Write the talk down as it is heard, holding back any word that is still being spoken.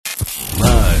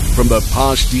from the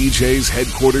POSH DJs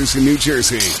headquarters in New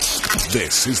Jersey.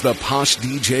 This is the POSH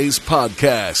DJs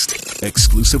podcast,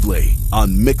 exclusively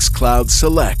on Mixcloud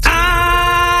Select.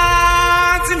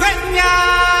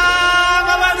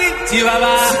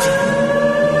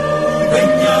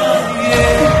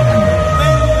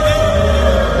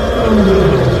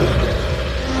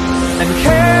 And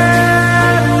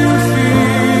can you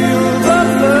feel the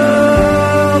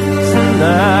love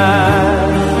tonight?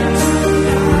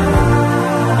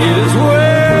 It is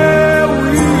where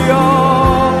we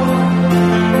are.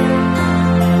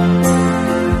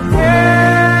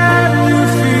 Can you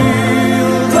feel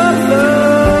the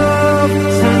love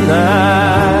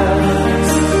tonight?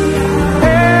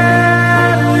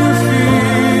 Can you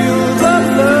feel the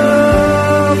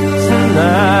love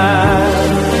tonight?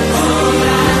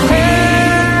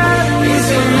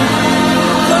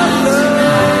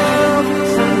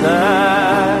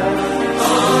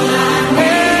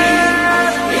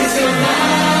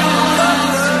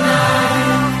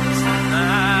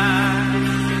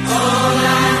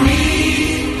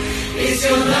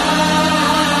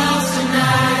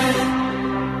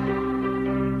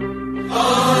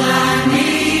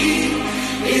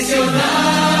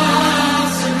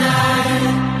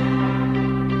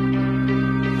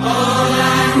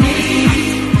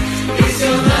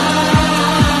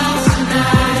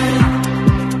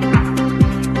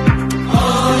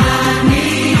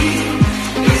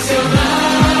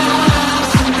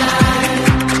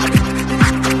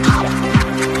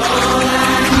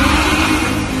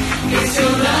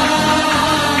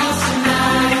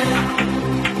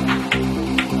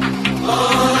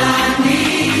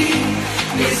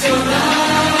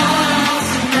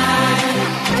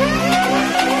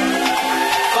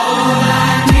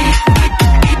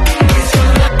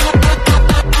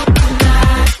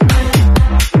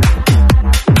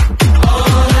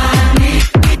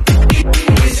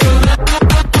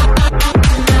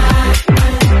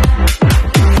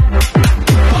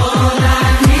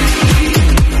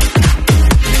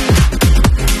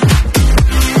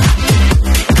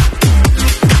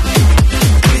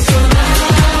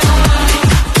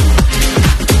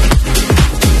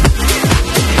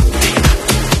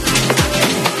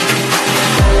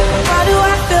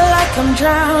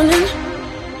 Drowning,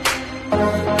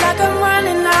 like I'm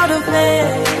running out of air.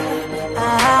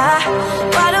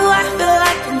 Why do I feel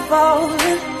like I'm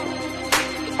falling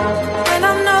when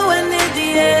I'm nowhere near the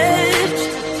edge?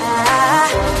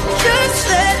 Just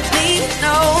let me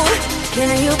know, can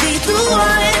you be the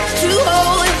one to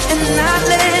hold and not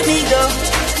let me go?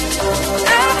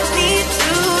 I need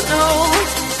to know,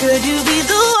 could you be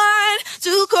the one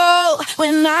to call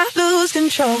when I lose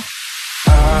control?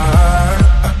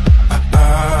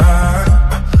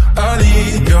 I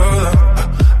need your love.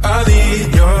 I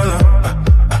need your love.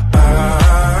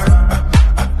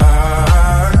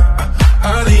 I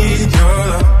need your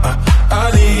love. I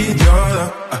need your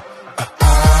love.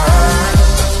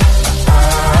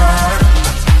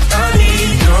 I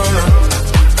need your love.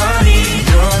 I need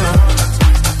your love.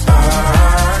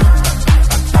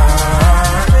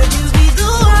 Could you be the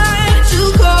one to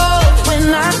call when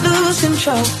I lose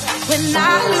control? When I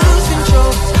lose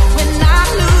control. When I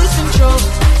lose control.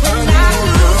 When I lose control, when I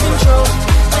lose control,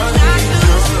 when I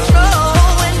lose control,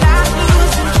 when I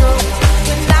lose control,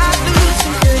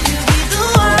 could you be the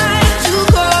one to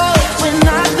call when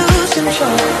I lose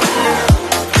control?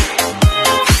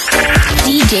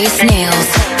 DJ Snailz,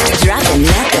 dropping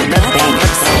nothing but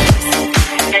bangers.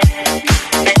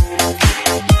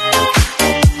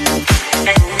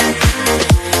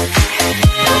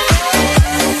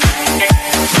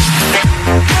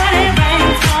 But it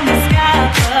rains on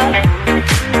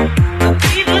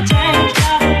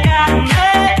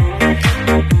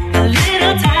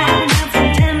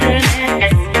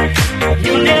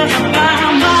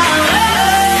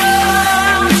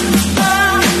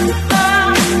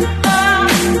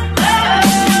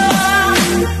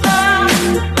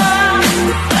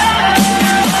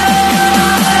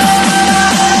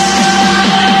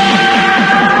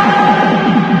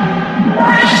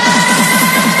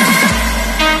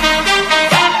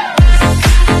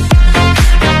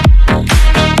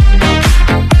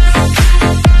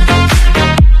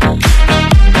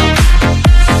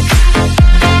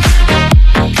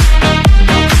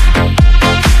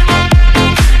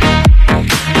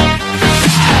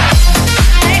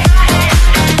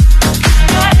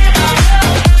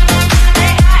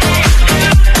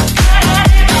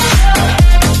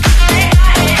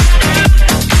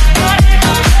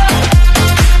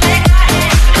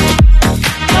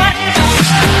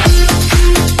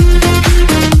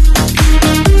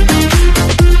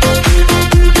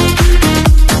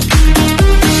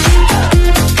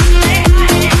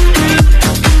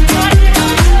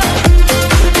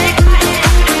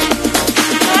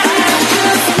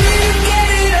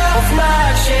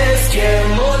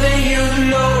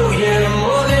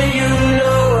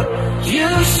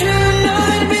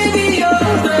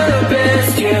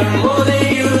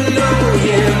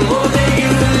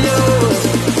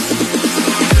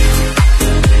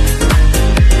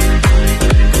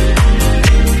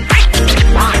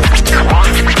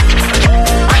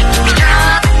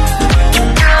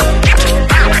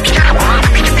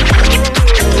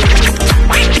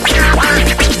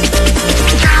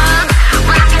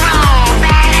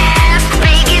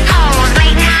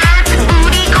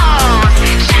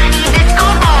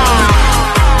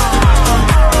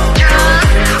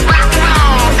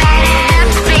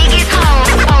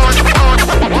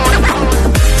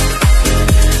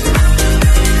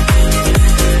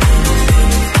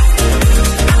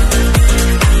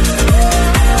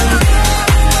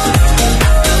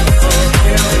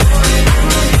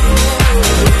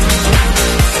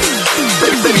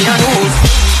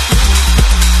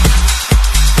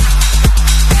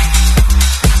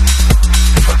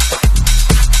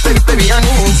baby, I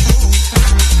move.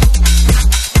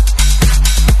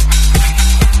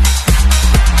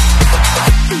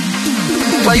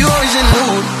 Why you always in the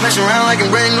mood, messing around like I'm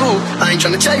brand new? I ain't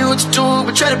tryna tell you what to do,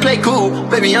 but try to play cool.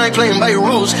 Baby, I ain't playing by your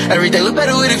rules. Everything look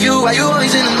better with a view. Why you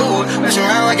always in the mood, messing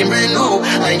around like I'm brand new?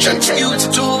 I ain't tryna tell you what to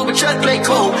do, but try to play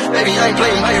cool. Baby, I ain't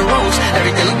playing by your rules.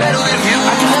 Everything look better with a view.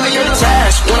 I can never get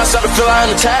attached. When I start to feel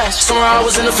I'm attached, somewhere I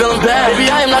was in the feeling bad.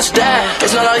 Baby, I am not your dad.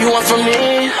 It's not all you want from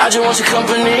me. I just want your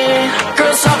company.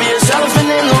 Girl, it's obvious, elephant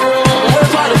in the room. We're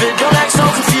a part of it, don't act so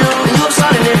confused. And you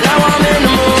started it, now I'm in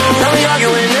the mood. Now we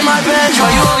arguing in my bedroom.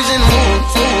 Why you always in the mood?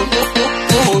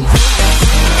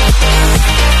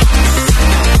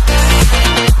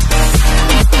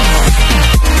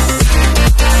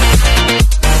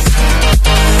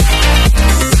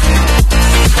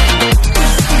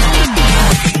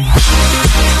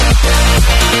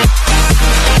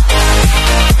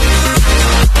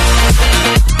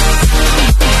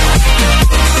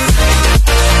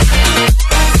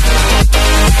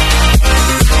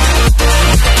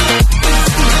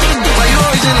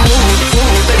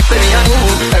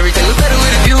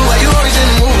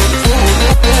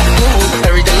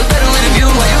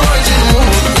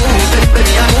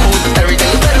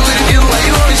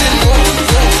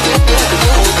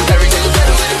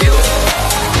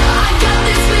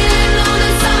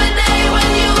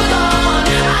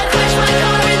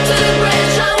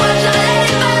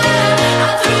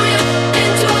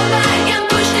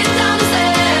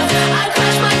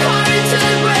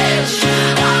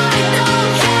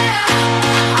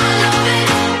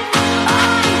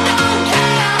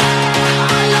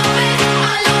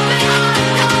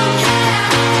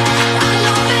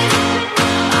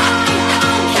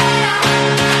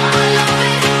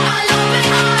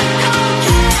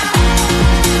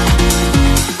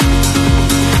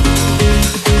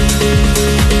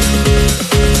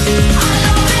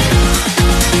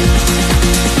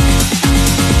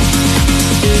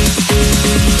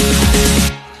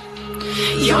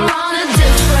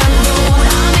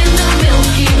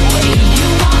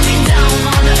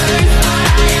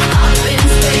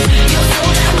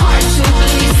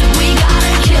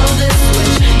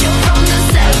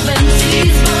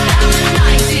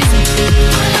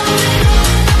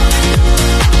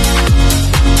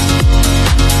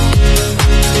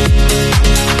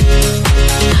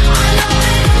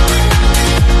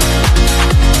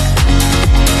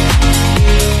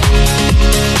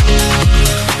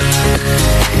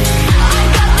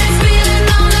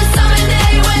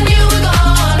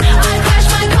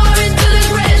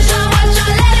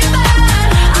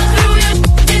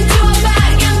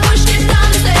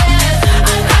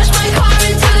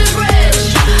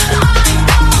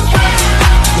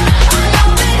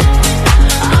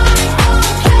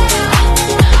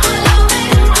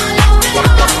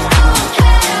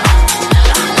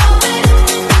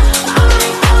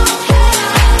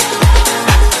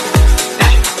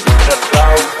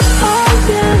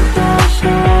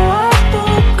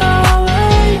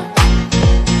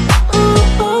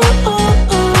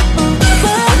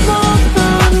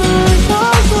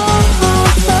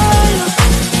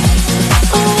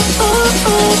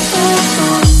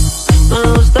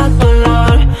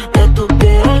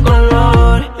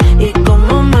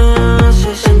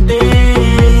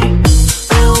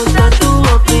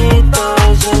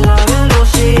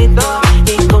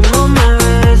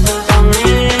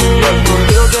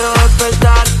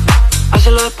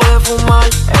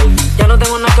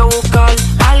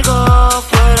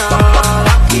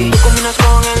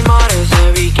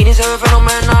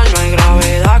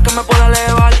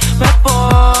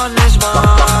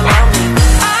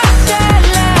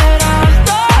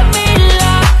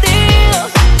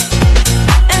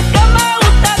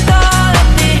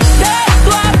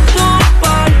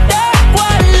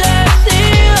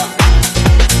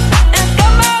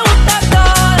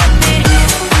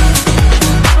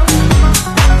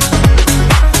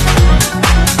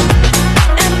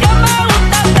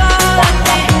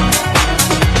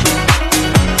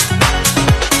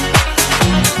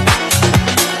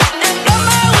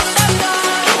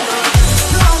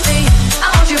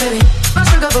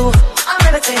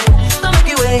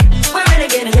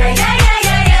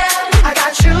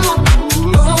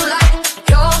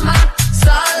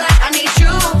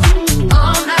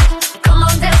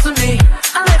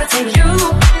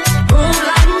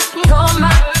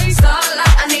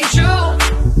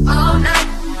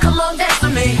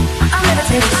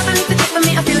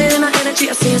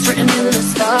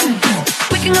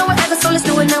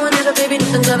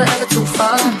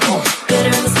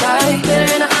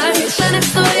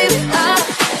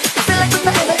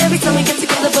 Every time we get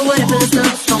together, but whatever, it's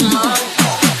not so much.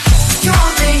 You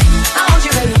want me?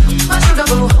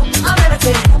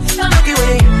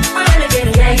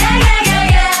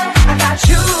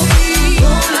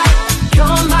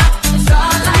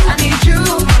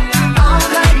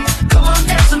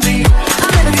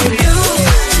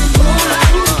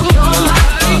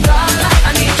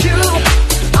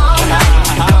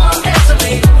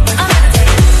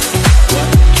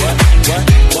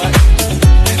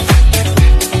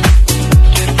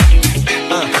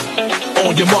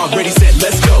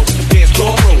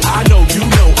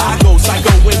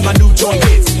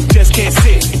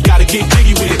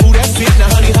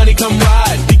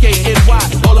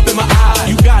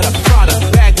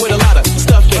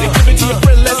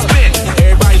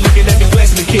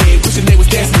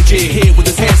 jig here with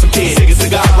this handsome kid. Take a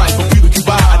cigar right from Cuba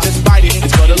Cuba. I just bite it.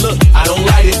 It's for the look. I don't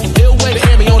light it. Ill way to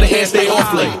hand me on the hand, stay off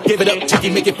play. Give it up, cheeky,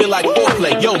 make it feel like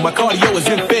foreplay. Yo, my cardio is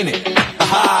infinite.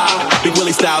 Aha, Big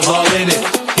Willie style's all in it.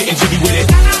 Getting jiggy with it.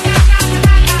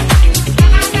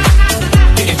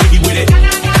 Getting jiggy with it.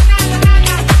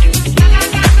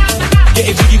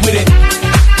 Getting jiggy with it.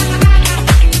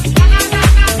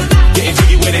 Getting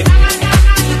jiggy with it.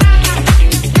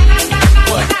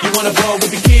 What? You wanna ball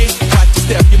with the kid? Watch your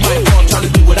step, you might fall trying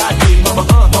to do what I did. Mama,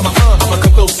 I'ma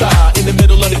come close in the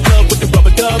middle of the club with the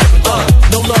rubber dub.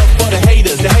 No love for the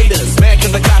haters. Mad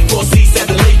cause I got 4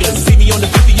 C7 Lakers. See me on the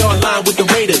 50-yard line with the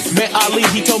Raiders. Met Ali,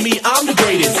 he told me I'm the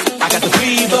greatest. I got the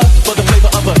fever for the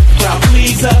flavor of a crowd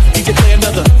pleaser. DJ play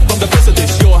another from the rest of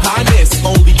this, your highness.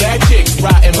 Only bad chicks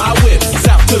riding my whip.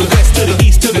 South to the west, to the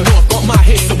east, to the north. Bump my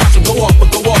hits, so watch them go off.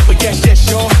 But yes,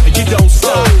 sure. And you don't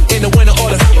stop. In the winter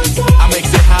order, I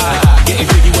makes it high. Getting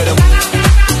jiggy with them.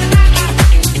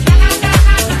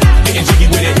 Getting jiggy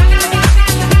with it.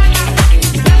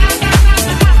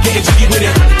 Getting jiggy with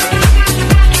it.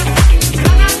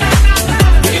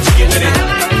 Getting jiggy with it.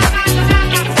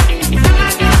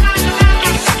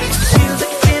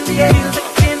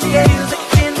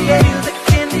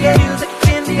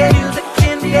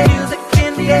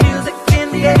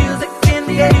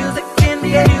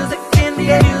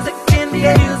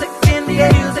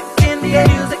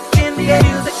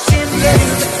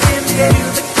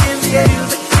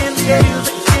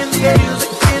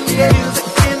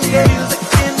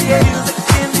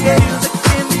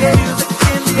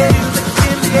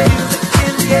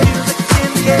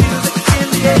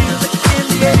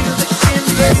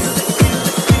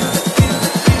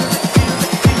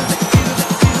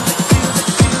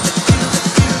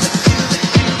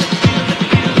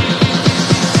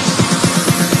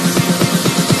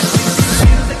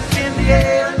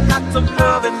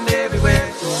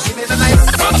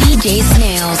 DJ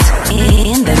Snailz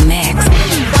in the mix.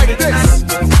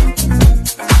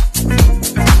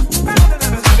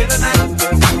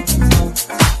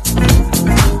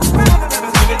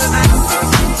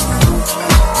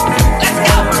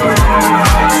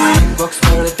 Walks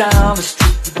further down the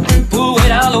street, pull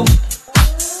it all low.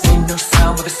 Ain't no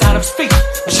sound but the sound of speed.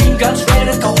 Machine guns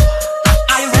ready to go.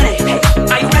 Are you ready? Hey,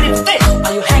 are you ready for this?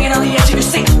 Are you hanging on the edge of your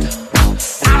seat?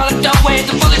 Out of the way,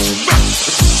 the bullets rip.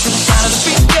 To the sound of the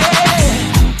beat, yeah.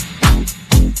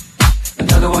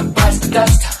 Another one bites the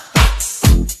dust.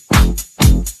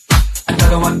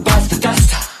 Another one bites the dust.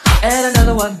 And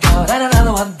another one gone, and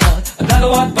another one gone. Another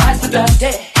one bites the dust,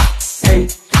 yeah. Hey,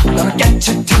 I'm gonna get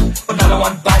you too. Another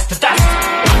one bites the dust.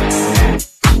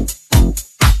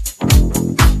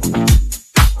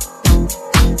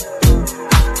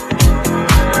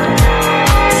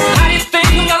 How do you think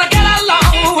I'm gonna get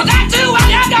along without you when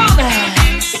you're gone?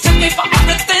 You took me for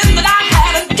everything that I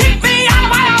had and kicked me out of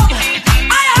my own.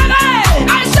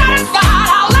 I'm satisfied.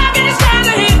 I'll let me stand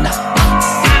the heat.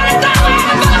 Every time I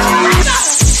have a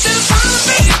to the front of the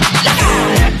beat. Look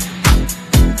out!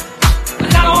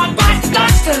 Another one bites the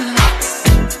dust.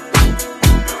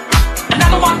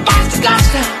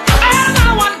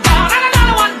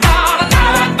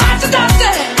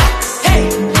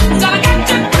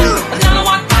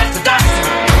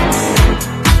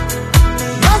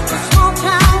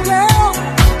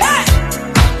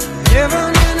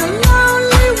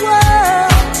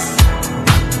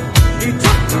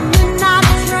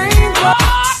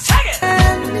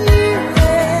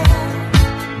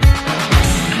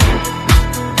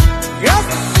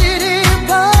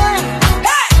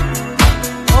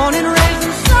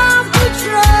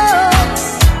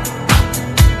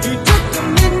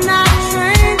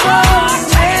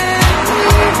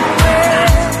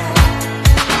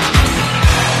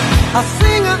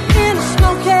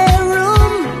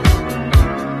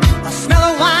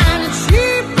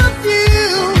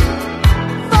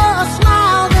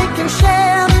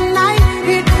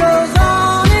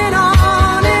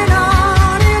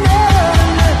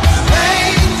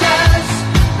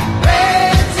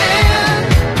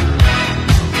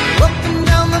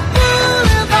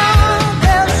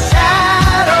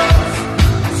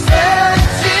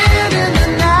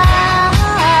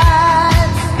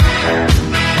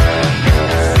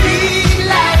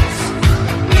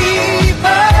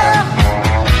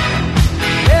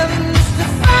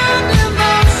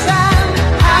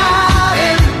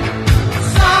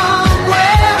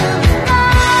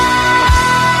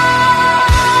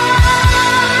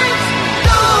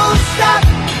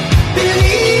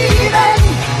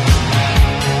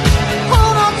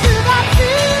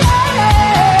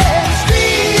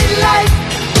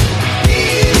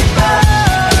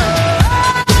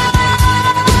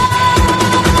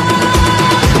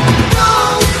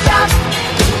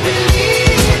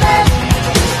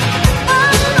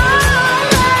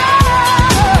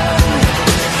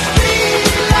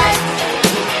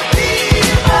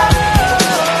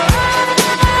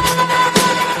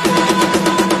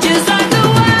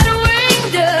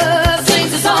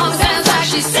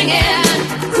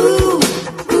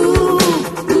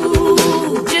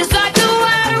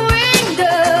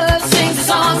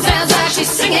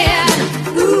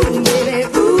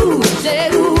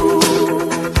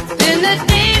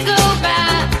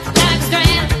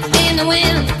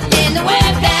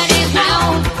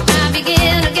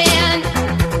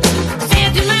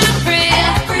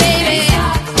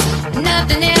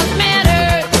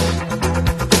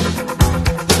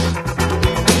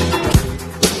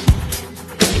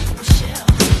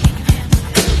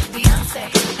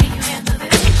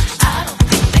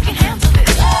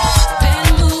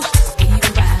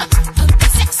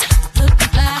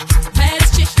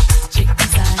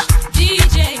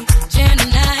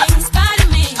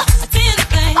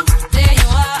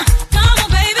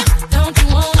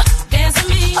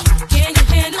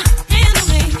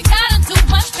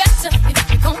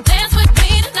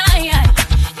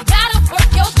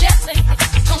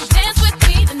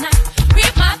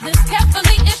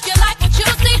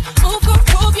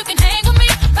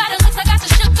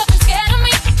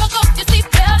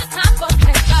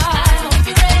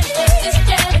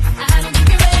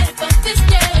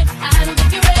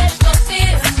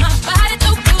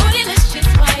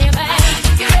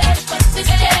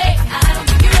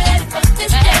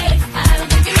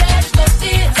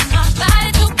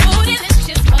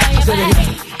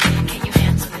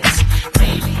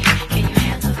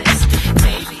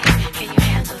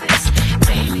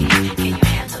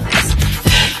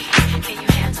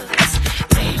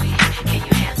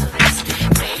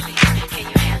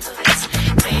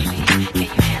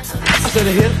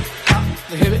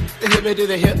 the hip to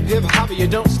the hip, hip hopper. You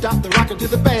don't stop the rocker to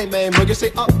the bang bang boogie.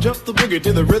 Say up, jump the boogie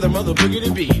to the rhythm of the boogie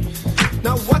to beat.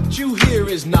 Now what you hear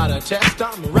is not a test.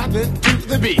 I'm rapping to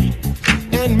the beat,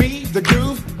 and me, the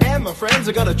groove, and my friends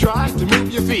are gonna try to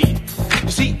move your feet.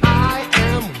 You see, I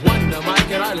am Wonder Mike,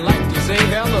 and I like to say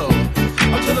hello.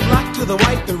 Up to the black, to the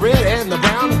white, the red, and the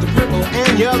brown, the purple,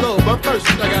 and yellow. But first,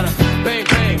 I gotta bang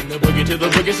bang the boogie to the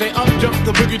boogie. Say up, jump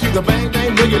the boogie to the bang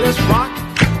bang boogie. Let's rock.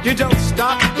 You don't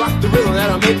stop, rock the rhythm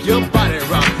that'll make your body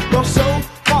rock. Well, so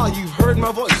far you've heard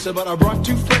my voice, but I brought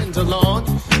two friends along.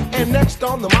 And next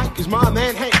on the mic is my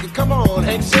man Hank. Come on,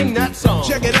 Hank, sing that song.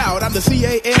 Check it out, I'm the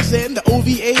CASN, the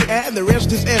OVA, and the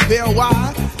rest is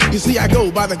FLY. You see, I go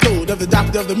by the code of the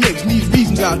doctor of the mix, and these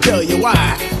reasons I'll tell you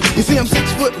why. You see, I'm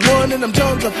 6'1", and I'm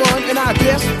tons of fun, and I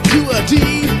dress to a T.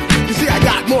 You see, I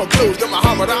got more clothes than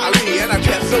Muhammad Ali, and I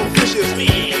dress so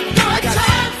viciously. I got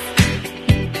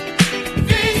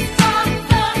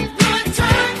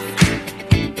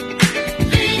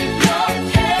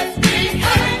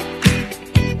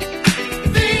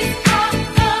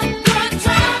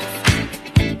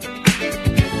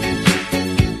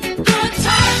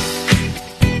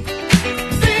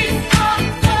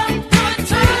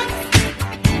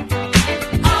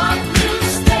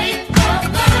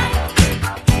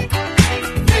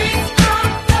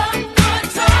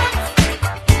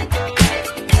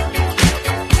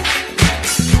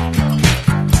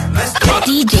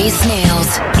DJ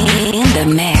Snailz in the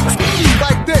mix.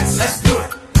 Like this. Let's do it.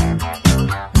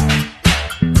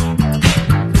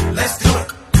 Let's do it.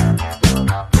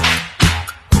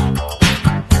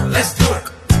 Let's do it.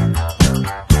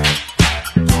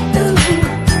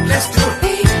 Let's do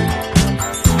it.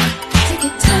 Take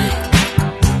your time.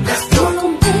 Let's do it.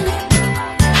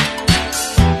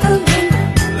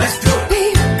 Let's do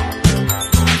it.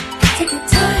 Take your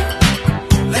time.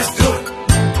 Let's do it.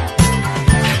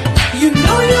 You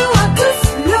know you are to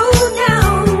slow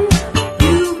down.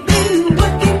 You've been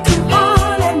working too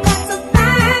hard, and that's a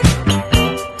fact.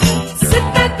 Sit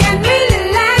back and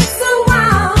relax a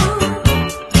while.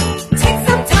 Take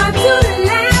some time to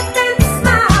laugh and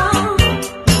smile.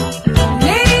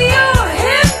 Lay your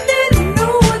head and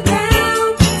lower down,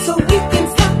 so we can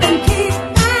stop and kick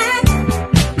back.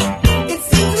 It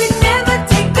seems we never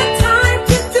take the time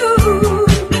to do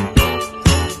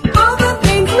all the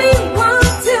things we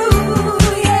want to.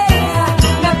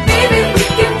 Now baby, we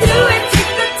can do it.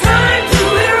 Take the time, do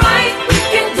it right. We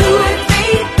can do it,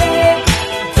 baby.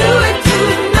 Do it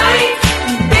tonight.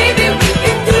 Baby, we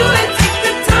can do it. Take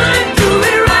the time, do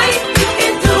it right. We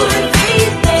can do it,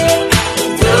 baby.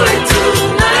 Do it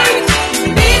tonight.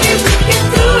 Baby, we can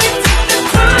do it. Take the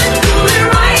time, do it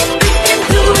right. We can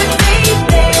do it, baby.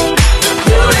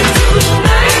 Do it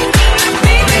tonight.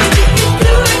 Baby, we can do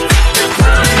it. Take the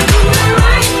time, do it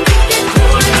right. We can do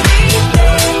it,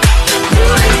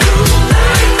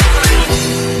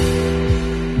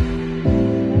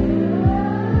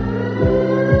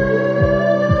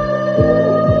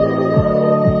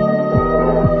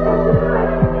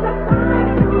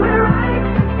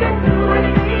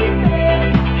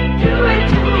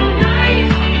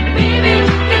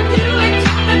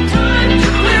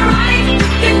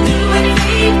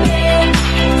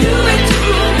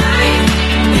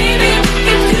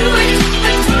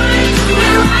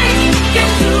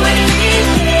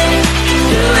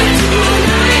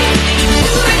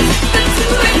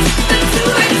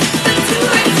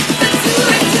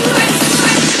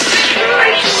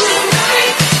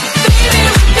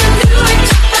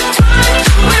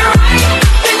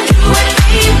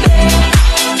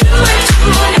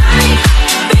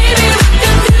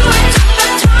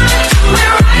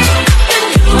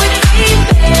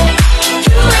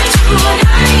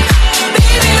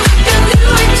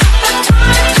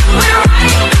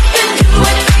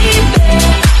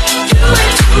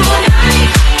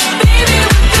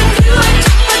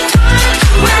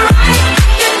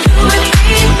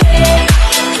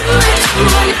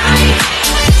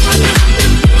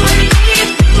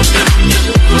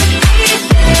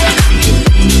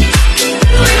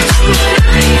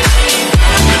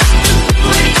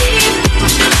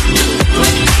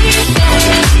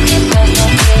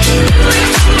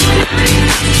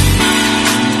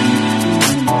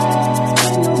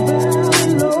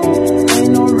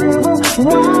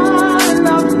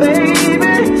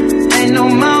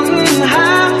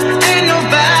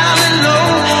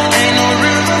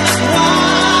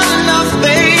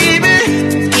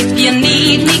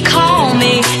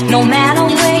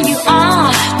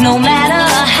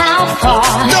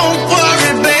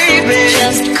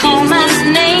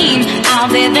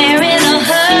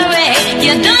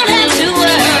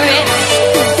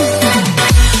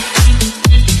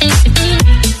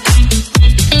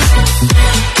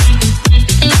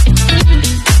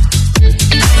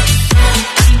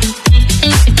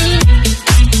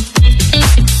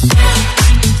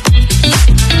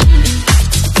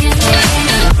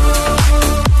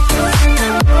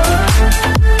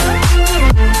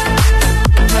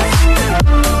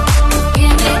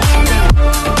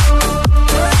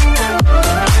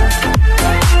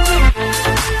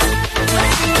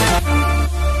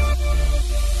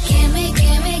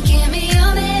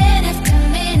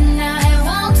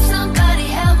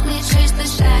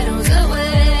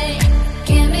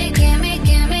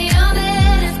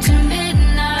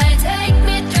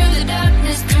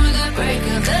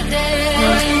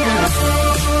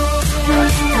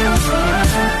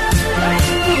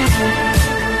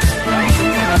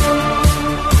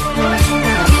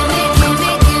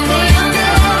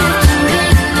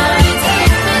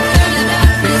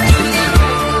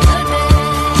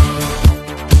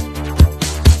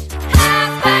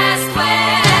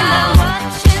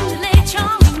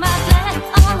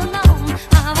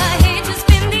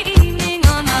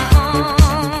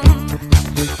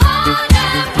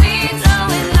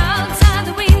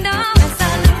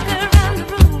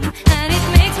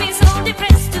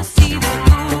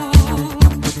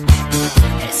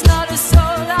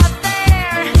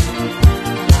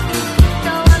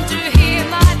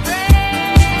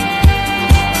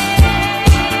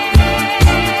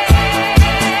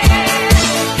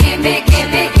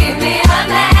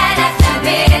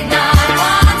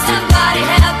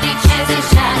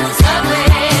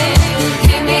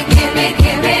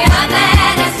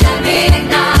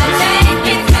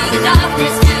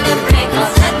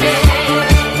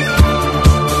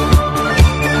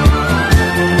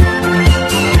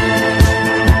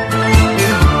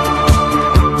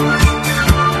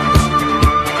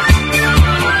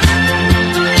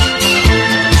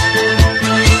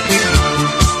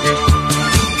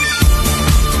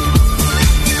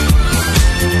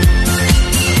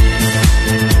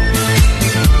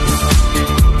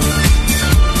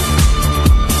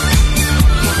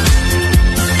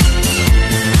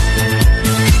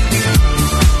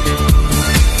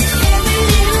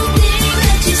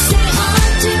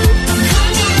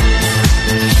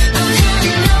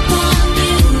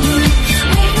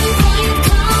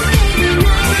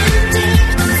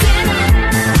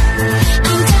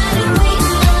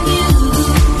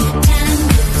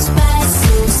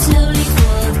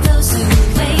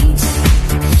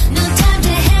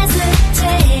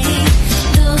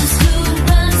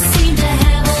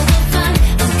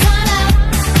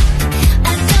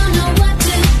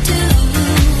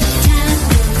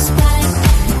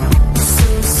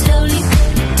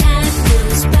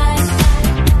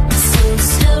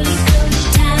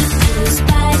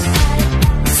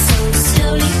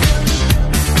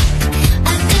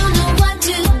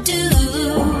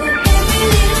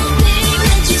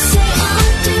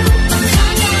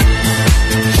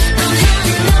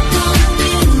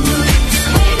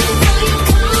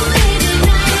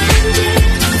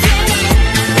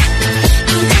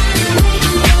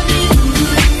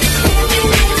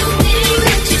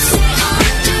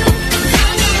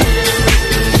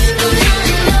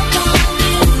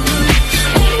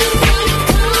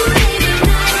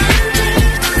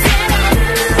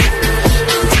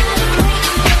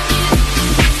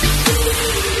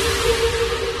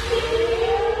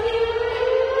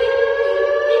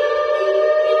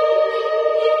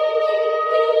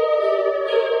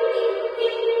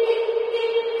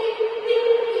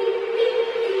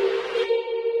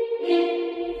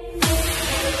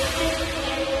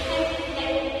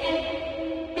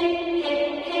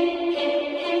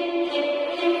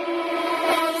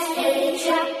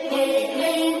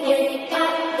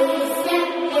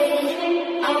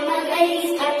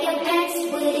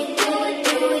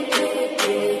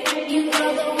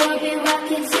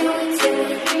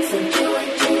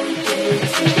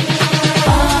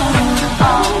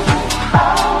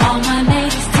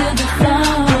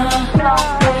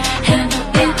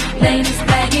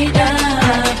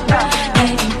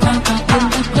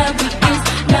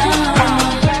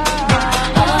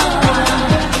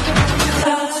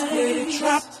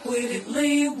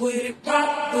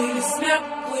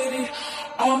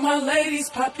 All my ladies,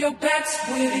 pop your backs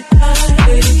with it. Line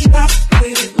with it, drop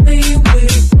with it, lean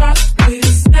with it, rock with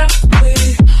it, snap with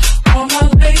it. All my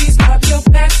ladies, pop your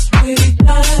backs with it.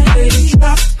 Line with it,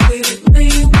 drop with it,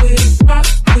 lean with it, rock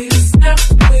with it, snap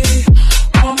with it.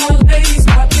 All my ladies,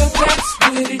 pop your backs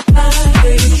with it. Line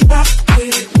with it, drop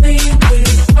with it, lean with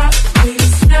it, rock with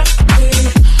it, snap with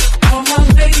it. All my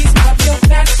ladies, pop your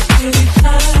backs with it.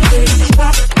 Line with it,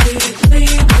 drop with it,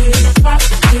 lean with it, rock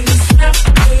with it, snap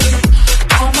with it.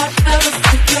 All my fellas,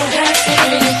 put your hands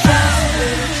in it. Drop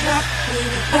with it, drop with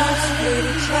it, bounce with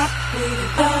it, drop with it,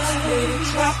 bounce with it,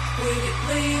 drop with it,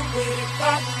 lean with it,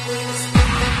 rock with it.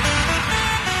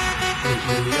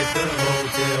 Hit the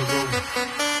hotel room.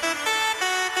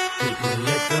 Hit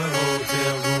the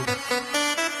hotel room.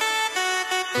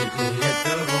 Hit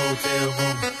the hotel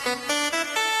room.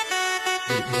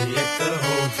 Hit the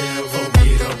hotel room.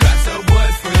 Get up, got your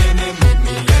boyfriend and meet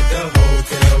me at the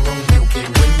hotel room. You can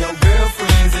bring your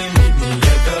girlfriends and meet me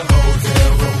at the hotel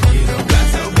room. Get up, got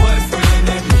your boyfriend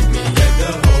and meet me at the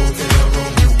hotel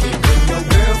room. You can bring your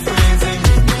girlfriends and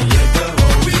meet me at the hotel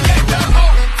room. We at the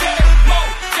hotel,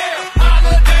 motel,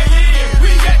 holiday inn.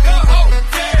 We at the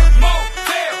hotel,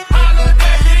 motel,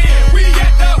 holiday inn. We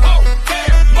at the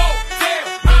hotel, motel,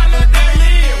 holiday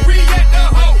inn. We at the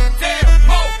hotel,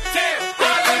 motel,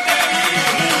 holiday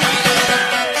inn.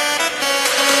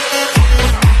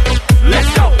 Let's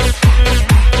go.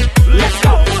 Let's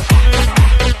go.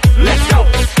 Let's go. Let's go.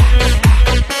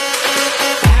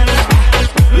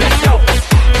 Let's go.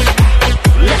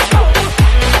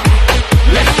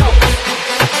 Let's go.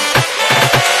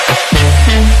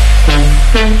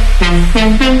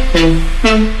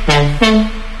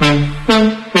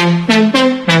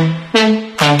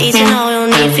 Easy now, no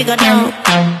need to go down.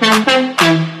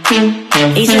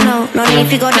 Easy now, no need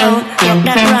to go down. Rock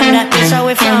that run, that is how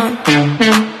we from.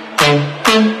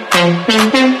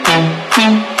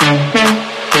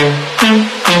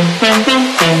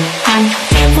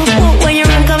 When you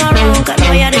run, come around, cause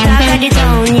now you're the talk of the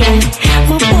town, yeah.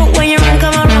 When you run,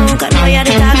 come around, cause now you're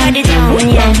the talk of the town,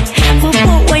 yeah.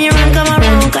 When you run, come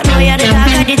around, cause now you're the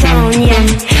talk of the town, yeah.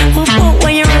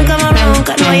 When you run, come around,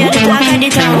 cause now you're the talk of the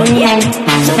town, yeah.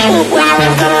 So when you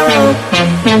run, come around.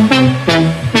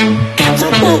 So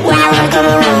when you run, come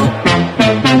around.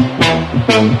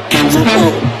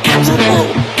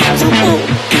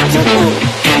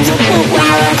 So when you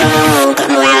run, come around, cause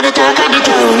now you're the talk of the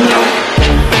town, yeah.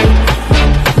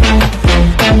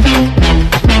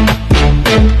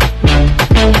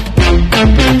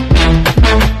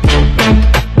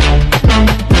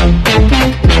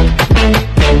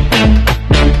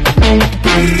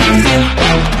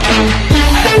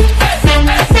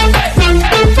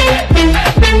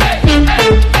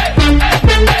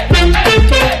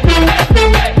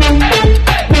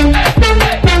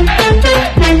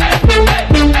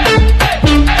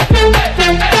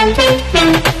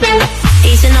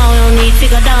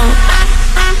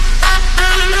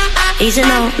 Easy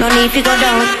now, no need to go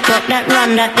down. Rock that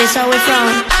run, that is how we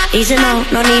from. Easy now,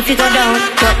 no need to go down.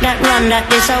 Rock that run, that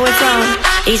is how we from.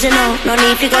 Easy now, no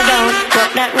need to go down.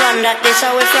 Rock that run, that is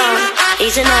how we from.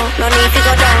 Easy now, no need to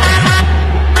go down.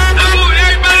 I want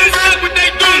everybody to stop what they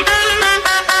do.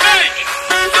 Hey,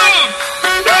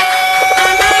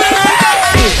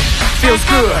 feels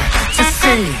good to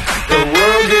see the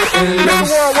world getting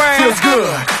loose. Feels good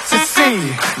to see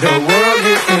the world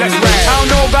getting loose. I don't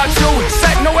know about you,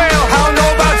 Sack Noel. I don't know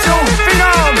about you,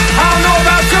 Phenom. I don't know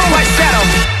about you, White Shadow.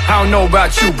 I don't know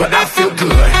about you, but I feel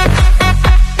good.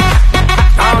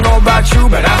 I don't know about you,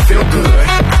 but I feel good.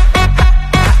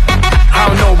 I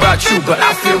don't know about you, but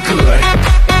I feel good.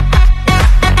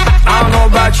 I don't know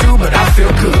about you, but I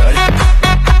feel good.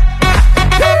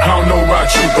 I don't know about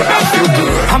you, but I feel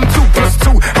good. I'm 2 +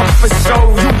 2, I'm for sure.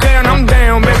 You down, I'm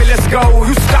down, baby, let's go.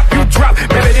 You stop, you drop,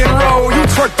 baby, then roll. You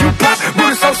twerk, you pop,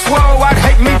 booty so swole. I'd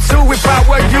hate me too if I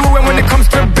were you. And when it comes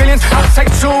to billions, I'll take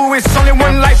 2. It's only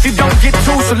one life, you don't get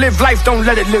 2. So live life, don't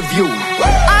let it live you.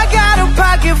 I got a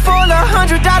pocket full of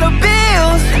 $100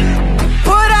 bills.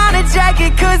 Put on a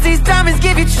jacket, cause these diamonds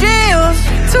give you chills.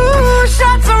 2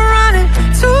 shots I'm running,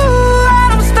 2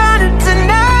 out I'm stunning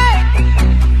tonight.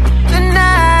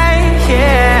 Tonight,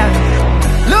 yeah.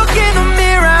 Look in the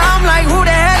mirror, I'm like, who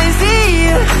the hell is he?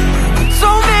 So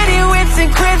many whips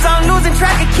and cribs, I'm losing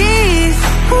track of keys.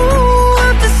 Ooh,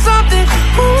 up to something,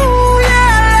 ooh,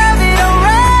 yeah, I love it,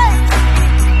 alright.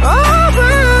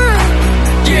 Alright.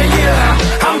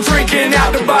 Yeah, I'm drinking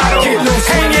out the bottle. Get loose,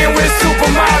 hanging with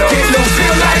supermodels. Get loose,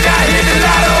 feel like I hit the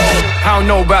lotto. I don't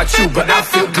know about you, but I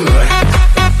feel good.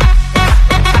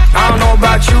 I don't know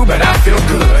about you, but I feel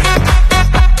good.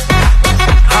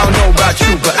 I don't know about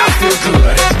you, but I feel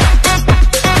good.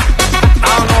 I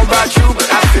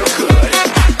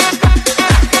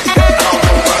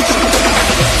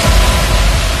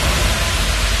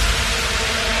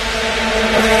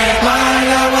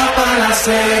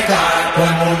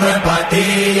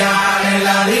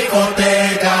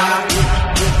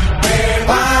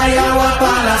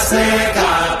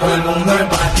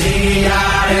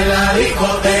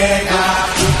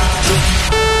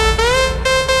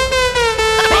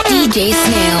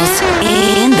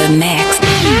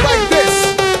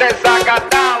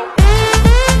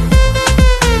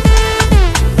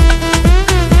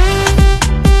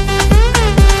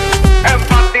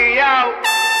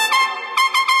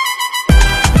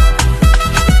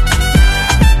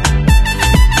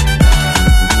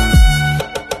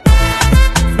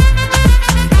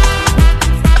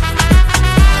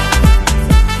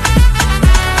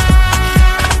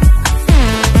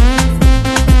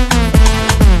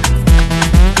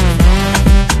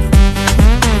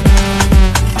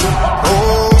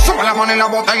mano y la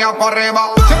botella para arriba.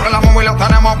 Siempre la móvil la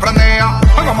tenemos prendida.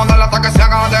 Vamos a mandarla hasta que se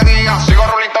haga de día. Sigo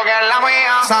rulito que es la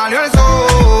mía. Salió el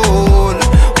sol,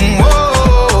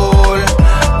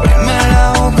 prende la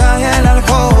boca y el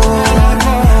alcohol,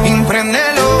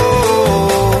 impréndelo.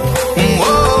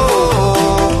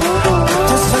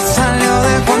 Esto se salió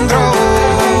de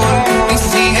control y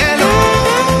síguelo.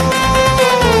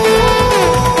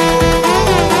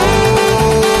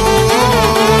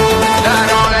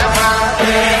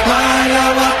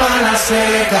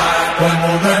 Seca, todo el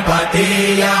mundo en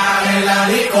patilla en la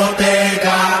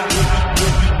discoteca.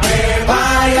 Pepa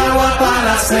y agua para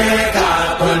la seca,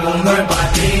 todo el mundo en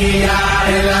patilla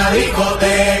en la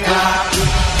discoteca.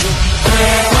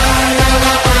 Pepa y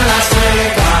agua para la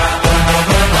seca, todo el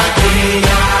mundo en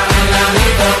patilla en la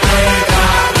discoteca.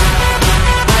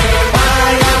 Pepa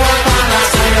y agua para la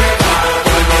seca,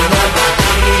 todo el mundo en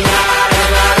patilla en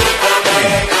la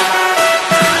discoteca.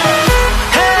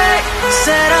 Hey,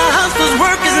 said our hustle's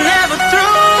work is never through.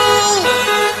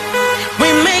 We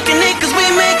making it 'cause we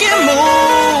making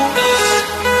moves.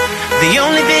 The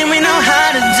only thing we know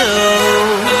how to do.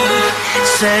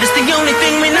 Said it's the only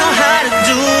thing we know how to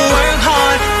do. Work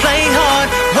hard, play hard,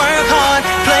 work hard,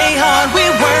 play hard. We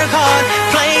work hard,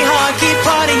 play hard, keep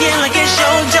partying like it's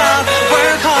your job.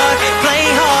 Work hard, play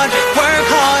hard, work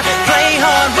hard, play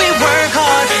hard. We work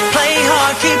hard, play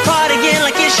hard, keep partying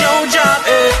like it's your job.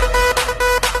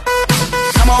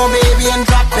 Come on, baby, and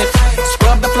drop it.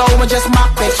 Scrub the floor and just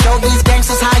mop it. Show these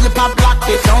gangsters how you pop lock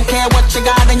it. Don't care what you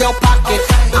got in your pocket.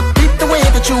 I beat the way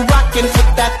that you rockin'. Flip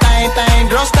that thing,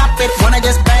 girl, stop it. Wanna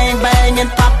just bang, bang, and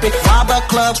pop it. While the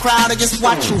club crowd are just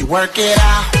watching you work it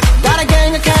out. Got a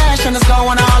gang of cash and it's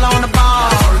going all on the ball.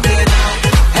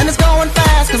 And it's going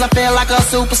fast 'cause I feel like a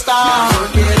superstar.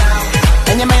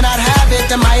 And you may not have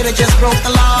it, I might have just broke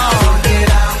the law.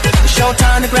 It's your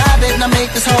turn to grab it, now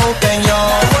make this whole thing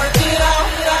yours.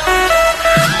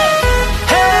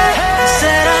 Hey,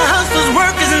 said our hustle's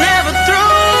work is never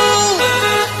through.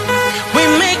 We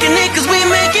making it 'cause we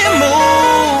making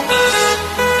moves.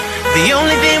 The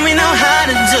only thing we know how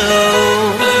to do.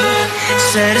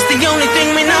 Said it's the only thing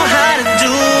we know how to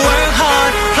do. Work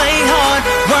hard, play hard,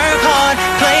 work hard,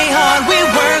 play hard. We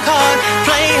work hard,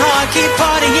 play hard, keep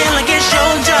partying like it's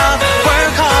your job.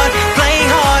 Work hard, play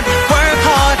hard, work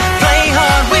hard, play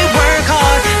hard. We work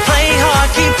hard, play hard,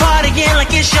 keep partying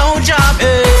like it's your job.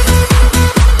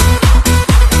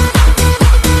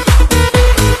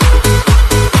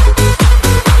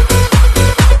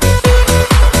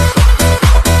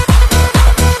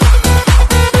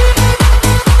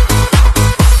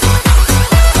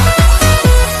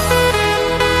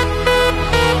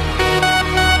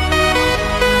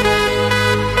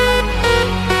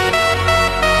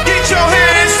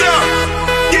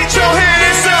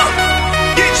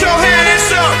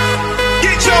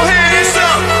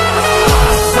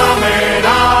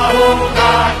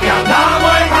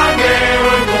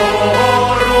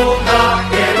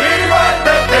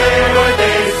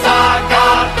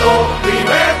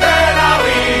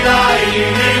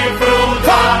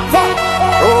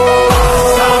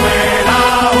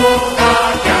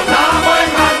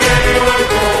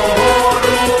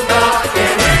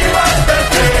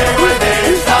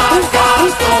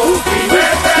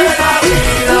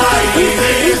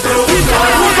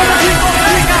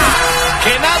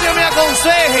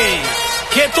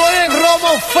 Que tú eres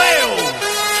romo feo,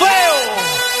 feo,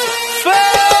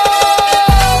 feo.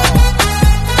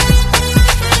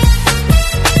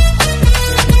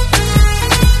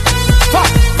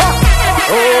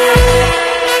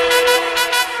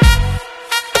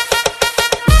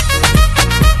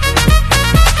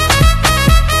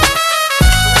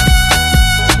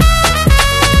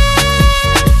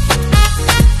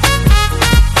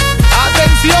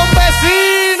 Atención,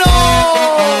 vecino.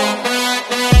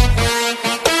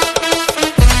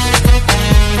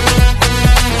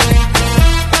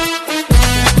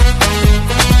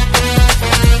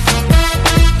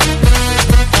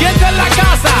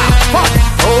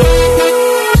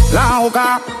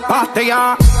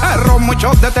 Pastilla, el ron,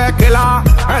 muchos de tequila,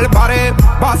 el pared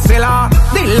vacila,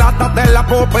 dilátate la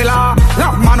pupila,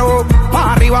 las manos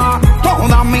para arriba,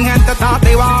 toda mi gente está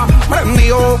activa,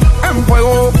 prendido en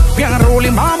fuego, bien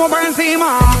ruling, vamos por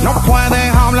encima. No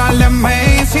puedes hablar de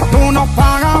mí si tú no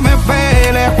pagas me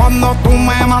pele, cuando tú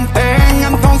me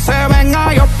mantengas, entonces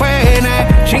venga yo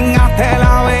pene, chingate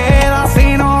la vela,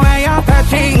 si no ella te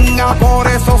chinga, por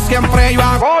eso siempre yo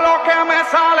hago lo que me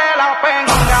sale la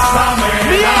pena.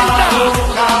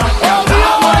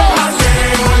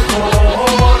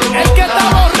 El que está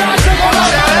borracho con la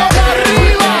mano para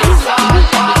arriba.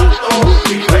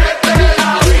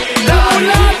 La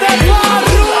mulata de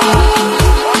barro.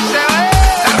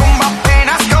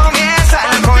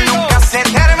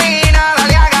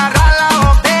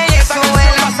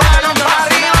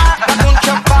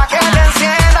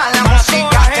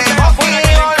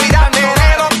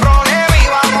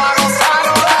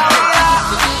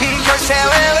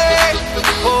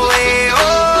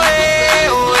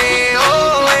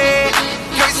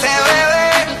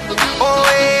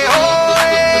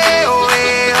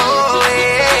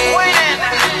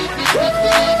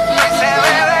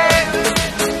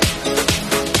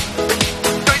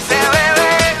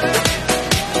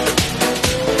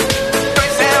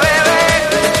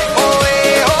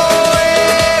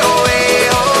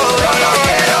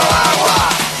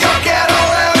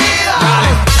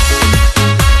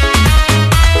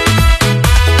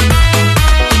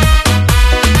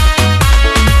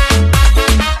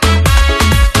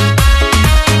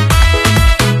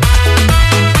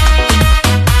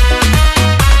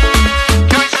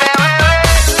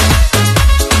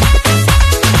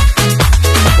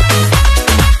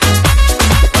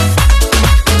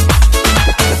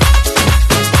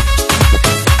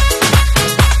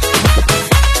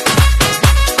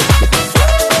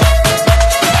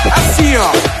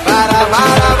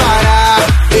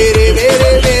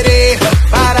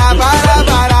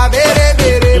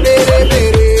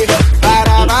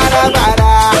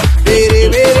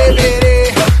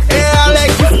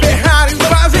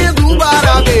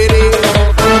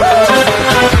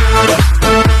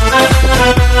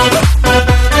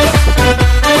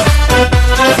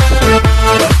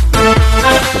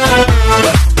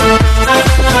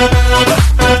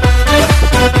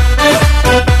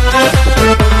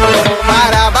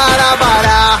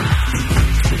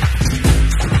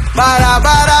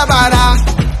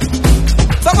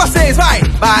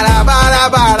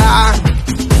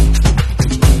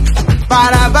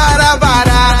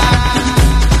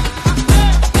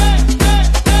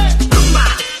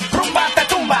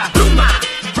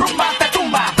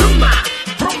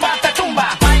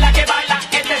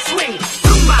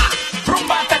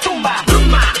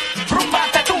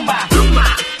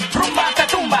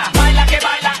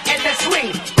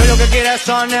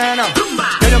 esa nena?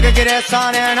 ¿Qué es lo que quiere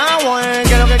esa nena, güey?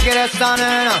 ¿Qué es lo que quiere esa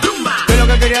nena? ¿Qué es lo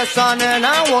que quiere esa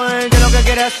nena, güey? ¿Qué es lo que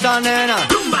quiere esa nena?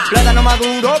 Plátano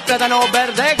maduro, plátano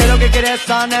verde, ¿qué es lo que quiere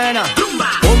esa nena?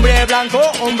 Hombre blanco,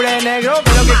 hombre negro,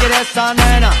 ¿qué es lo que quiere esa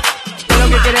nena? ¿Qué es lo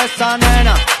que quiere esa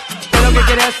nena? ¿Qué es lo que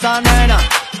quiere esa nena?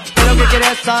 ¿Qué es lo que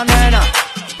quiere esa nena?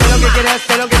 ¿Qué es lo que quieres?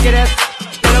 ¿Qué es lo que quieres?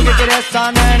 ¿Qué es lo que quiere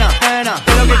esa nena? Nena,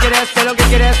 ¿qué es lo que quieres? ¿Qué es lo que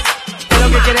quieres? ¿Qué es lo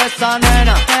que quiere esa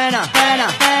nena? Nena, nena,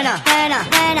 nena, nena,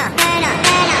 nena, nena,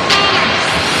 nena.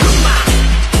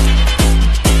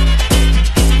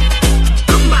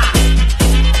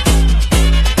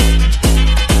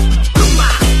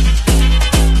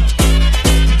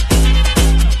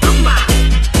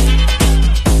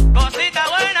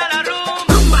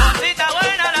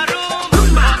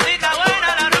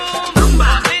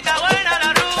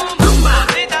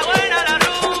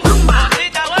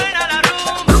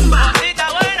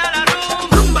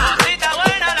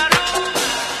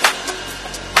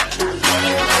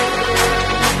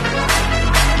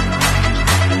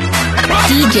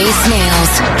 DJ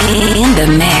Snailz in the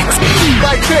mix.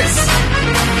 Like this.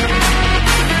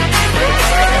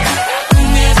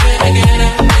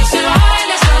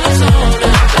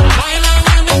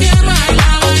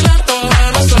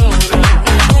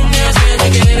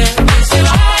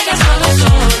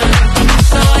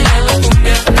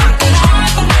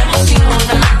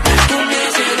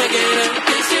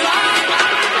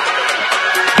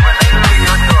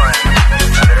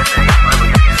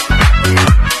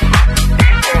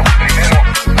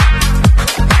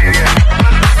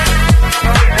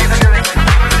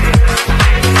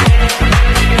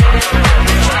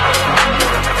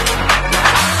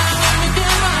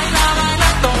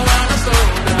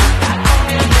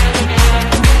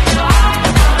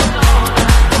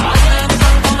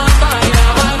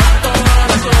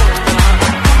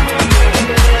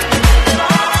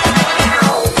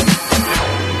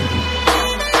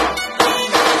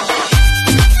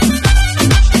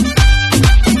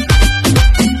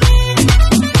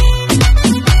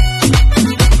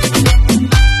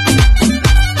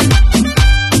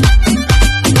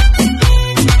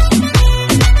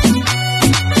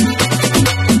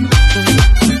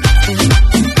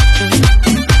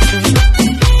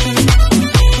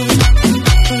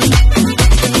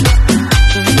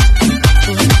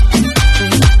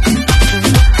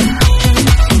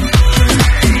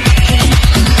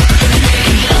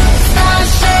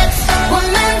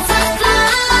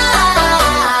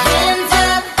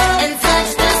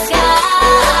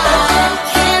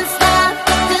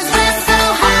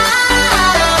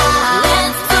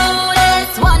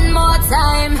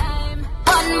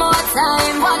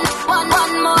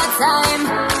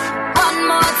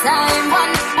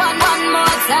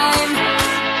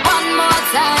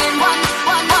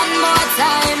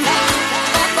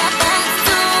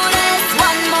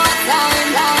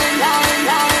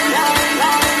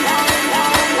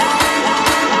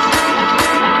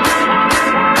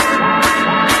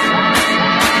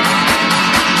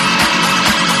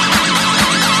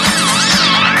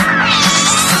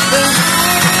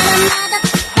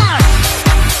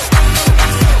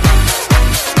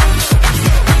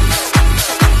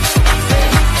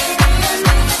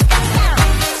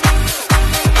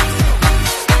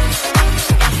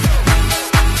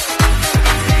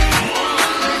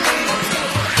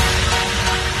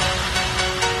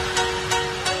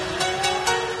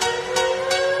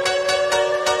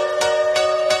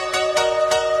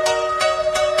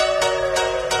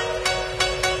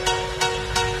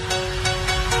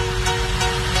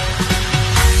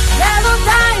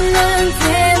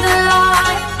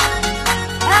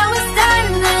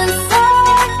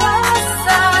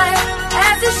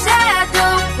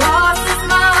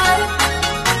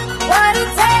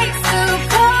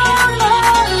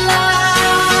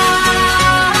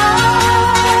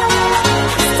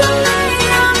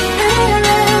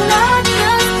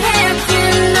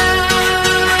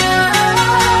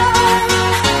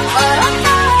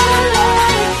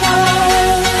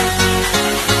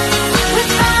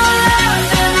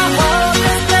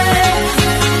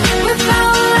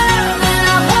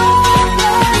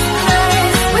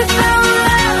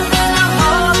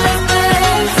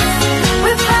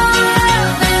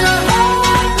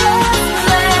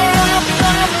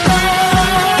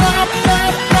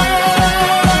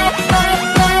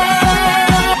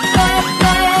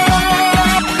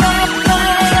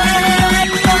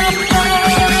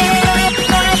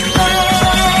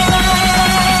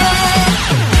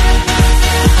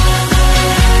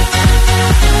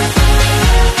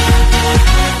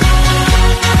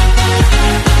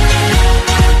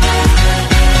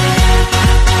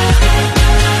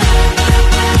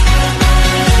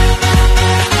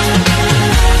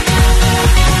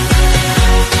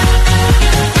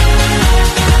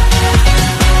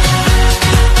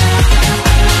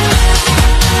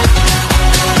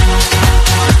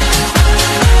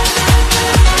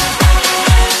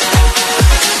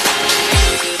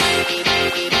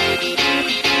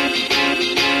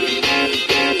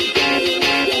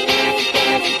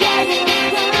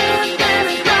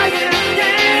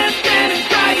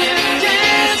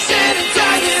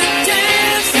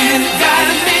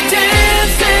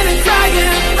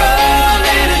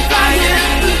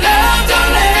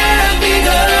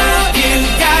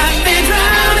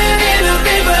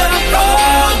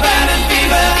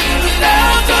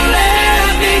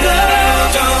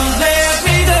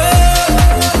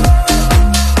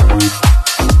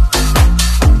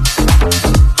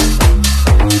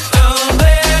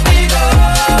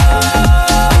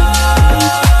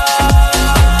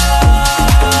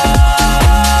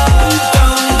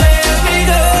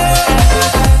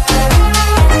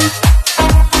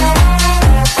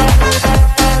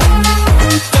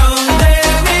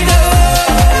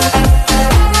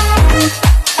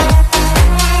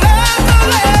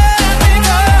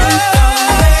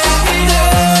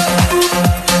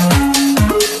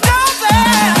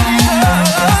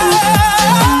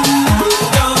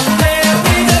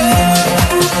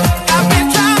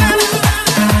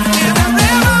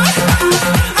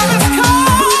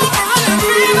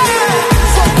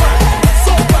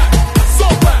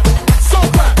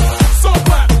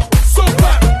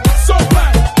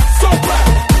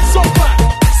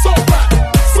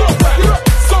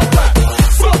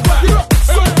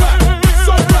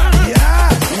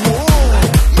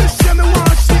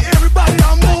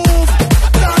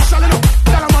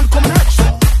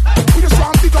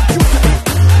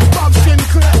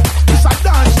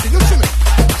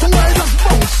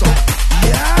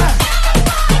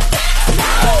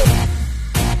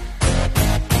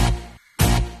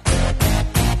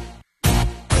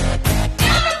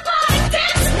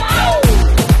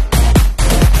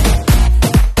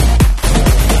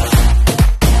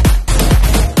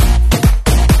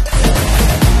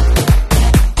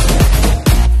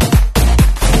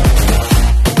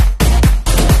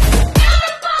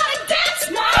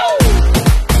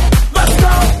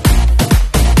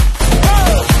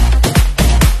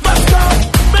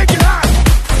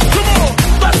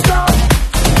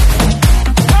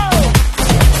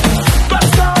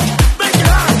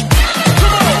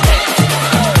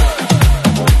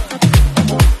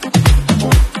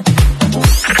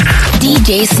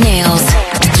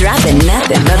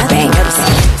 Nothing but bangers.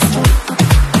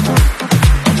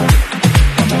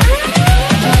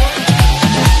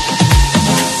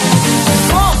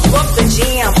 Pump up the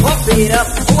jam, pump it up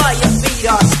while your feet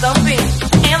are stumping.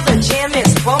 And the jam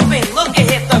is pumping. Look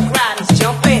ahead, the crowd is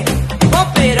jumping.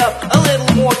 Pump it up a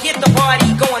little more, get the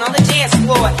party going on the dance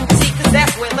floor. See, cause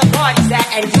that's where the party's at,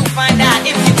 and you find out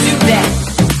if you do that.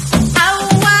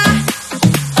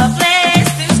 A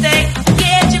place to stay.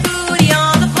 Get your booty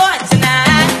on the floor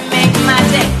tonight. Make my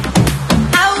day.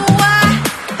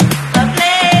 A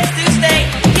place to stay.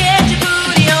 Get your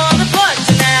booty on the floor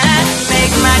tonight.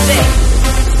 Make my day.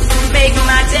 Make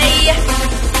my day.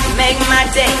 Make my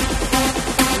day.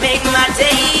 Make my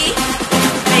day.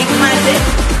 Make my day.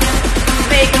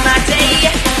 Make my day.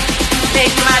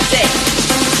 Make my day.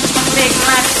 Make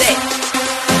my day.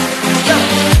 Yo.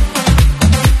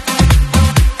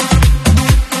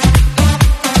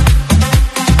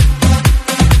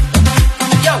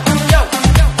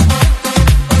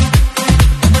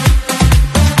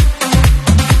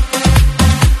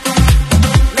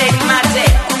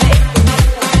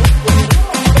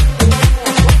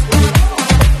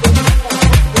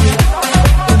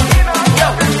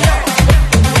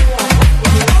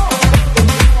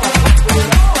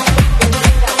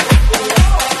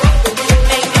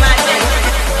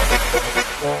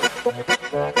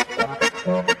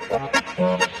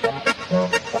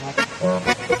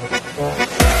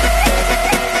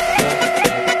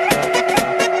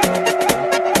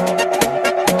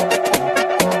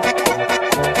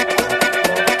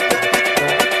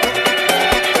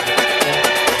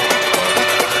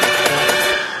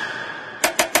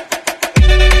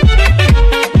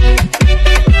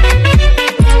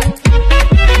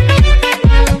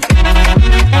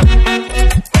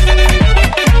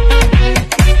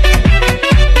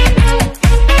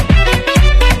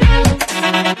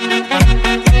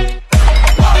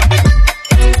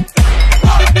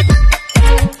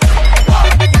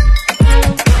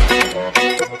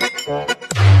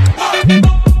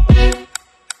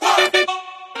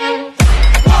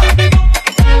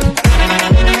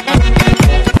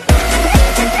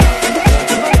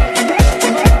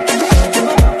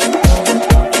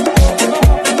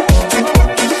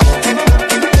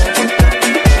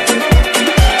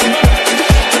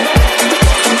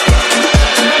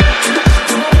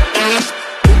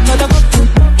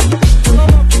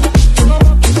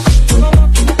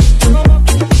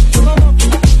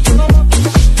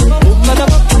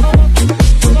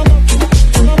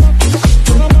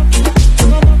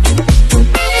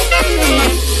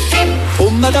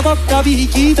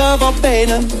 Picchita va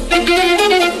bene,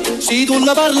 se tu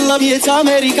la parla miezza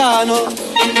americano,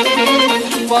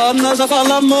 quando si fa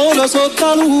l'amore sotto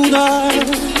la luna,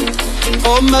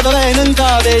 come te viene in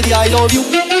cade di I love you,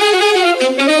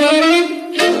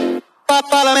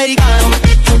 papà l'americano.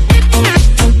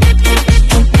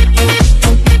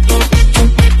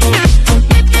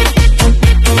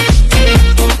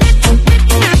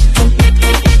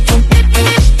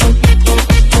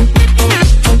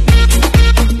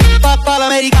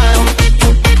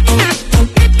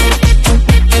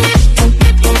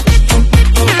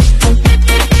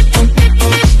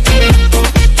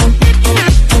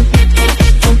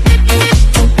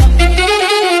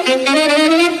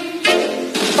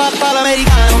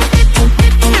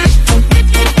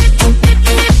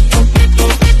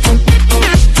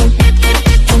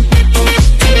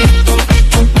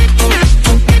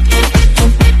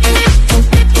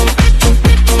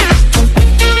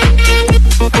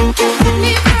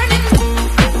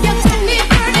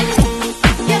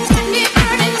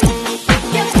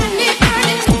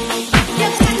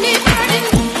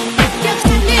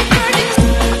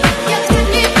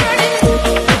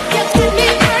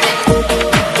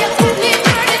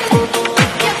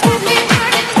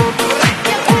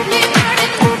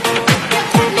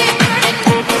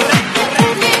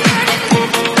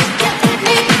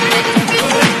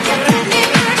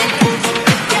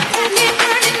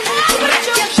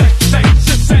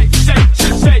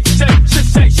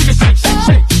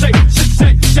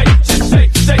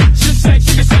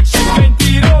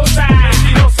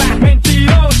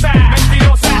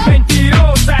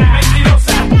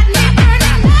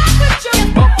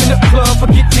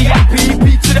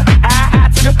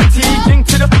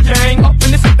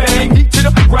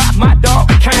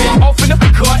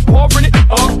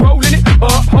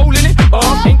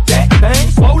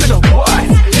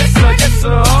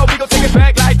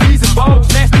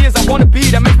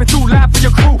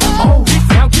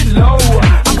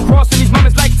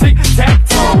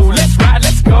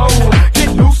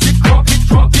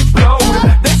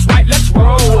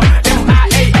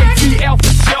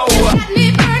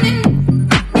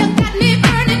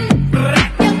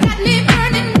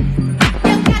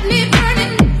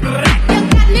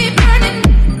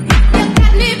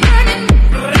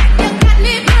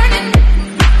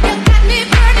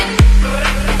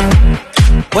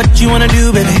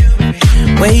 you, baby.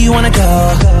 Where you wanna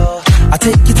go? I'll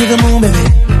take you to the moon, baby.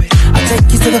 I'll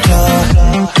take you to the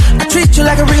club. I treat you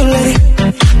like a real lady,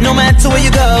 no matter where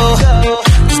you go.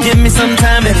 Just give me some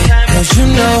time, baby. Cause you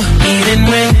know, even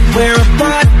when we're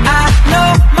apart, I know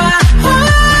my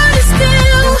heart is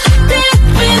still there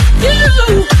with you.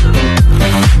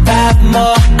 5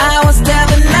 more hours till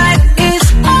the night is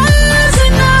ours,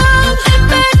 and I'm in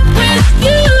bed with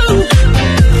you.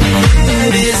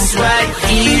 This right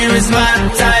here is my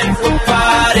type of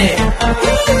party.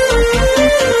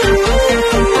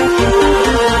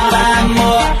 5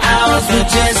 more hours, we're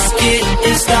just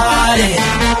getting started.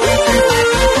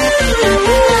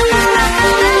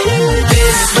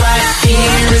 This right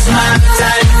here is my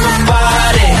type of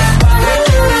party.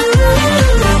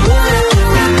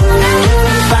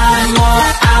 5 more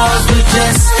hours, we're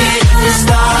just getting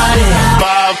started.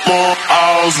 5 more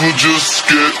hours, we're just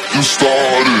getting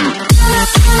started.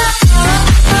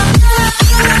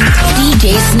 DJ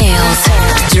Snailz,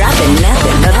 dropping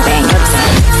nothing but bangers.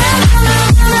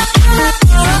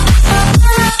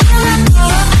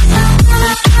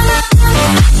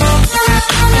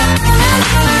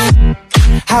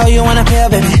 How you wanna feel,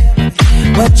 baby?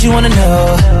 What you wanna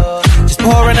know? Just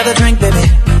pour another drink,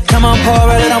 baby. Come on, pour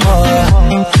a little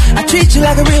more. I treat you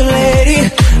like a real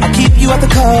lady. I keep you out the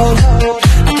cold.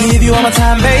 I give you all my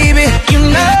time, baby. You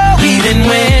know, even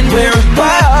when we're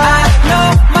apart, I know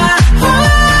my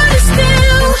heart is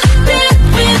still there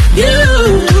with you.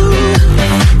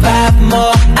 5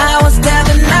 more hours till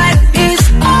the night is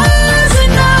ours,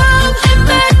 and I'm in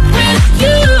bed with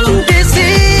you. This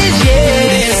is, yeah,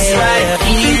 this right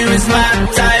here is my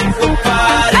type of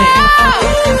party.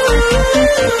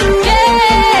 Yeah.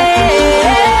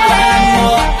 5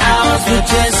 more hours, we're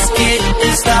just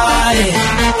getting started.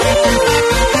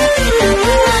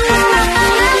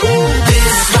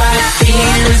 This right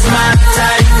here is my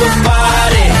type of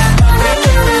party.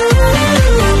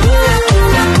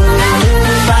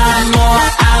 5 more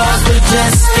hours, we're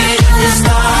just getting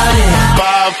started.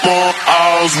 5 more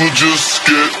hours, we're just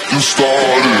getting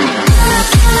started.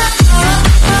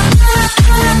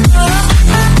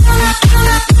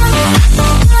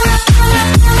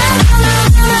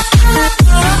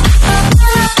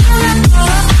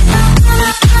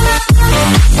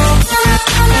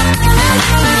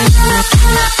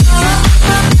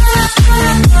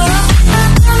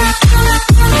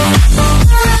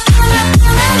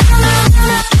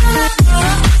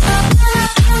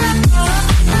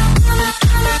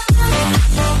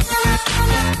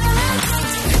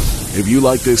 If you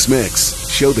like this mix,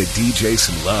 show the DJ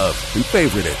some love and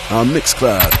favorite it on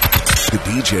Mixcloud. The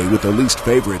DJ with the least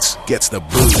favorites gets the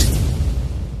boot.